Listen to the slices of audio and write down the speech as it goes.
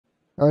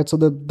All right, so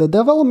the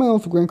development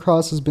of Grand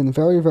Cross has been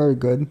very, very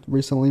good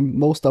recently.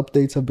 Most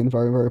updates have been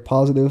very, very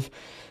positive.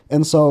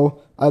 And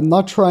so I'm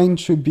not trying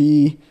to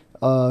be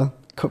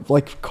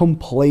like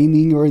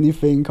complaining or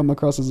anything, come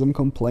across as I'm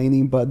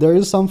complaining, but there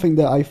is something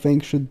that I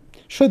think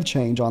should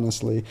change,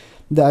 honestly,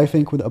 that I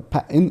think would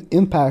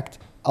impact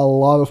a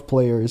lot of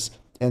players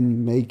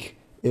and make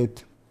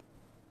it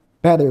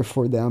better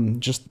for them,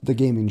 just the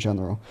game in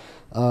general.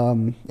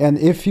 And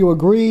if you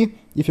agree,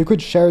 if you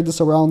could share this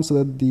around so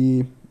that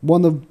the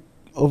one of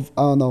I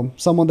don't know,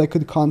 someone that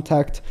could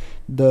contact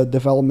the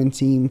development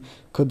team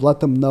could let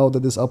them know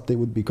that this update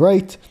would be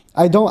great.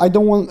 I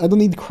don't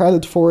need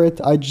credit for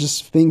it. I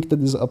just think that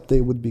this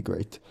update would be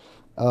great.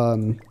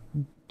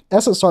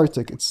 SSR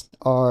tickets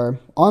are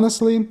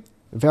honestly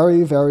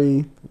very,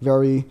 very,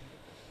 very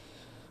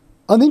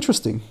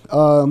uninteresting.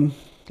 Out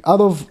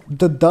of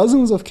the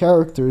dozens of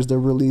characters that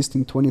released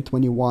in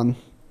 2021,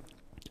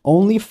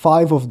 only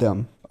 5 of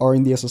them are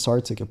in the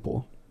SSR ticket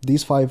pool.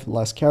 These 5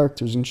 last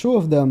characters, and 2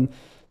 of them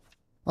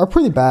are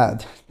pretty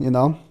bad, you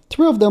know?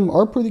 3 of them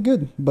are pretty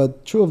good,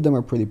 but 2 of them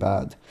are pretty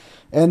bad.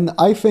 And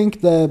I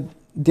think that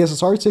the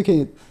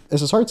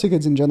SSR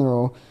tickets in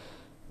general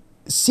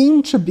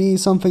seem to be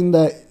something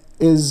that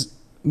is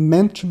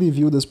meant to be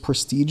viewed as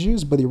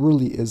prestigious, but it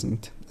really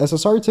isn't.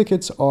 SSR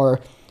tickets are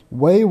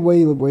way,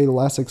 way, way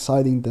less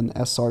exciting than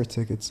SR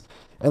tickets.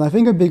 And I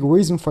think a big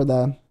reason for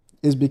that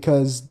is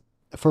because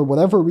for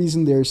whatever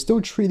reason, they're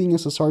still treating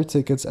SSR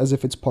tickets as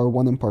if it's part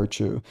 1 and part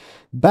 2.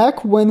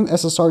 Back when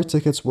SSR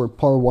tickets were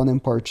part 1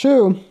 and part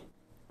 2,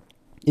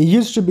 it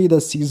used to be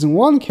that Season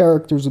 1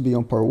 characters would be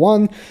on part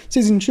 1,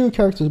 Season 2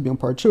 characters would be on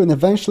part 2, and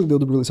eventually they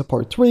would release a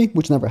part 3,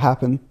 which never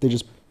happened. They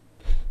just,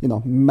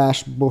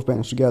 mashed both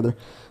banners together.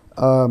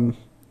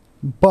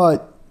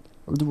 But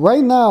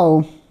right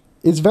now,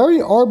 it's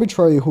very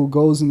arbitrary who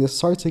goes in the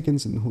SSR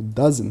tickets and who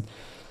doesn't.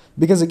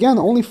 Because again,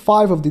 only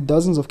 5 of the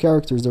dozens of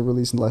characters that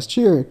released last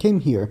year came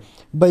here.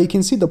 But you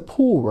can see the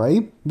pool,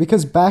 right?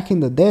 Because back in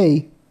the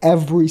day,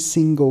 every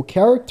single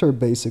character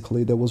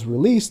basically that was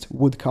released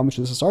would come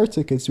to SSR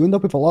tickets. You end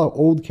up with a lot of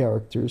old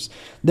characters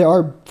that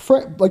are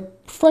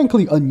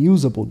frankly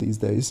unusable these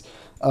days.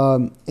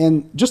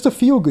 And just a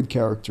few good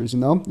characters,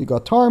 You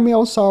got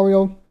Tarmiel,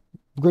 Sario,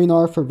 Green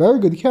Arthur, very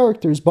good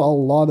characters, but a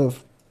lot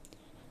of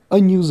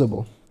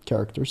unusable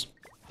characters.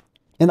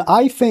 And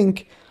I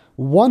think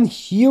one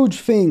huge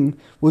thing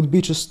would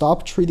be to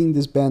stop treating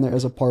this banner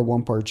as a part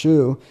 1, part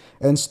 2,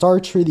 and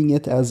start treating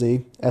it as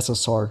a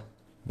SSR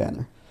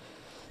banner.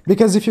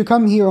 Because if you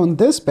come here on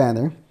this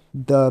banner,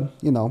 the,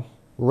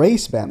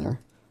 race banner,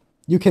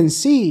 you can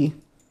see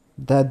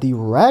that the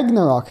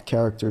Ragnarok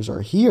characters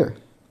are here.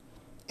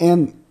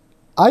 And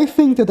I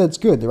think that that's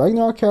good. The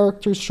Ragnarok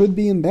characters should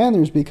be in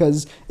banners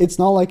because it's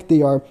not like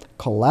they are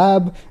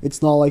collab,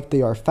 it's not like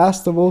they are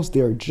festivals, they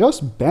are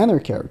just banner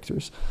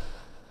characters.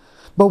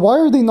 But why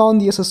are they not in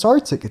the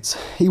SSR tickets?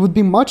 It would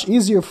be much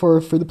easier for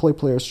free-to-play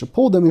players to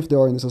pull them if they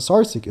are in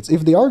SSR tickets.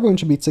 If they are going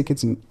to be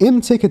tickets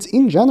in tickets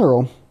in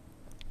general,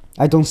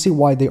 I don't see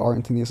why they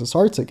aren't in the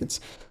SSR tickets.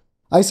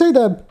 I say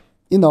that,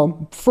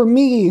 for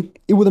me,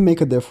 it wouldn't make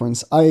a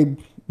difference. I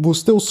will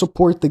still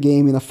support the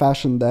game in a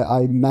fashion that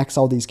I max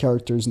out these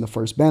characters in the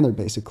first banner,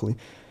 basically.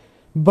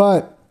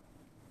 But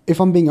if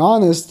I'm being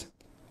honest,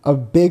 a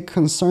big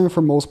concern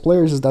for most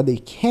players is that they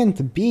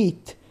can't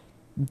beat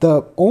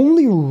the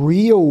only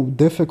real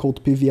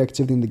difficult PvE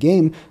activity in the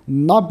game,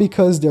 not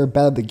because they're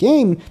bad at the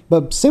game,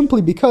 but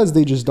simply because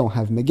they just don't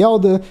have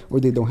Megalda or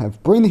they don't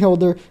have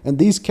Brynhildr, and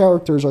these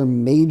characters are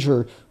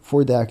major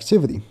for the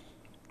activity.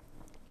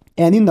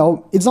 And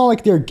it's not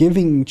like they're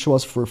giving to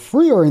us for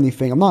free or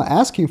anything. I'm not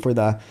asking for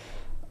that.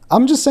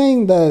 I'm just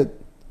saying that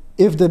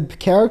if the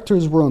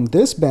characters were on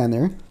this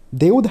banner,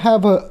 they would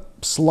have a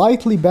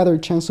slightly better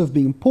chance of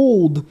being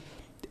pulled,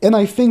 and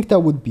I think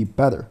that would be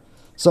better.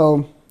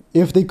 So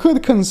if they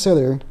could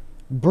consider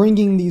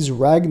bringing these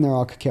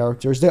Ragnarok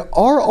characters that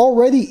are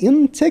already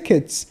in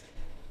tickets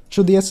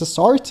to the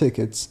SSR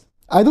tickets,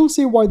 I don't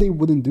see why they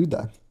wouldn't do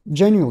that.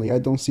 Genuinely, I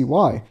don't see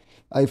why.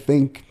 I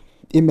think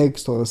it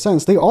makes total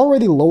sense. They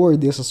already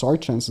lowered the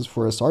SSR chances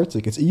for SR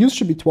tickets. It used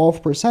to be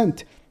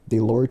 12%. They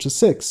lowered to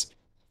 6%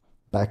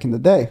 back in the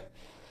day.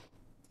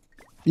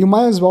 You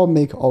might as well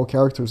make all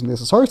characters in the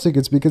SSR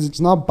tickets because it's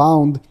not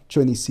bound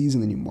to any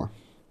season anymore.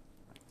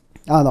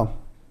 I don't know.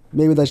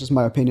 Maybe that's just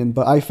my opinion,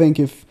 but I think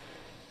if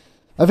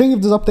this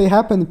update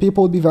happened,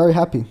 people would be very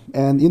happy.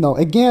 And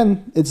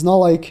again, it's not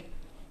like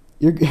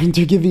they're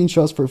giving it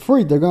to us for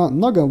free. They're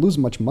not gonna lose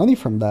much money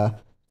from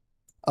that.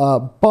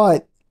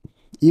 But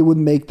it would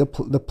make the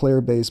player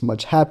base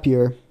much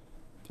happier,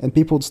 and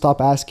people would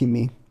stop asking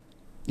me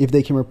if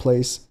they can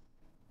replace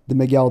the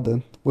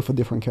Megalda with a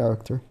different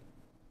character.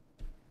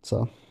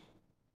 So